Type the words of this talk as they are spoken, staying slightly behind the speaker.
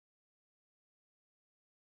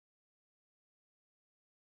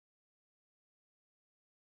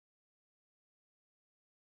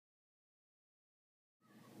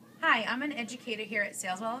Hi, I'm an educator here at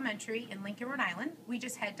Saylesville Elementary in Lincoln, Rhode Island. We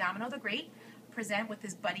just had Domino the Great present with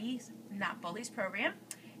his Buddies, Not Bullies program.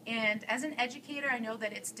 And as an educator, I know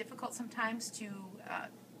that it's difficult sometimes to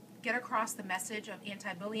get across the message of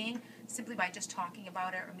anti-bullying simply by just talking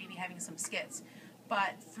about it or maybe having some skits.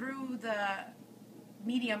 But through the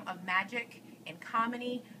medium of magic and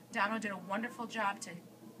comedy, Domino did a wonderful job to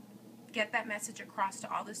get that message across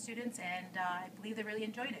to all the students, and I believe they really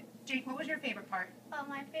enjoyed it. Jake, what was your favorite part?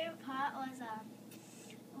 My favorite part was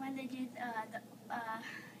when they did the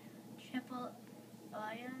triple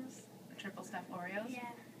Oreos. The triple stuffed Oreos? Yeah.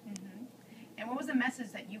 Mm-hmm. And what was the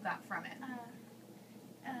message that you got from it?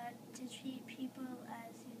 To treat people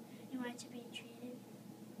as you want to be treated.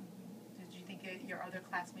 Mm-hmm. Did you think your other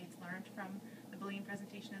classmates learned from the bullying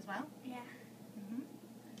presentation as well? Yeah. Mm-hmm.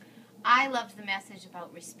 I loved the message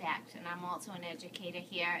about respect, and I'm also an educator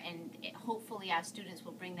here, and hopefully our students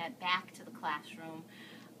will bring that back to the classroom.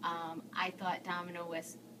 I thought Domino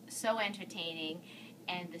was so entertaining,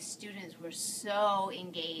 and the students were so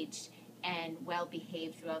engaged and well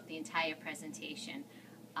behaved throughout the entire presentation.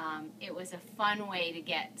 It was a fun way to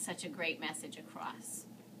get such a great message across.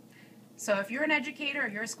 So if you're an educator or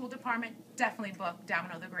you're a school department, definitely book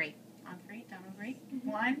Domino the Great. On three, Domino the Great. Mm-hmm.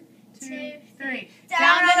 1, 2, 3.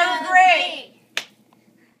 Domino the Great!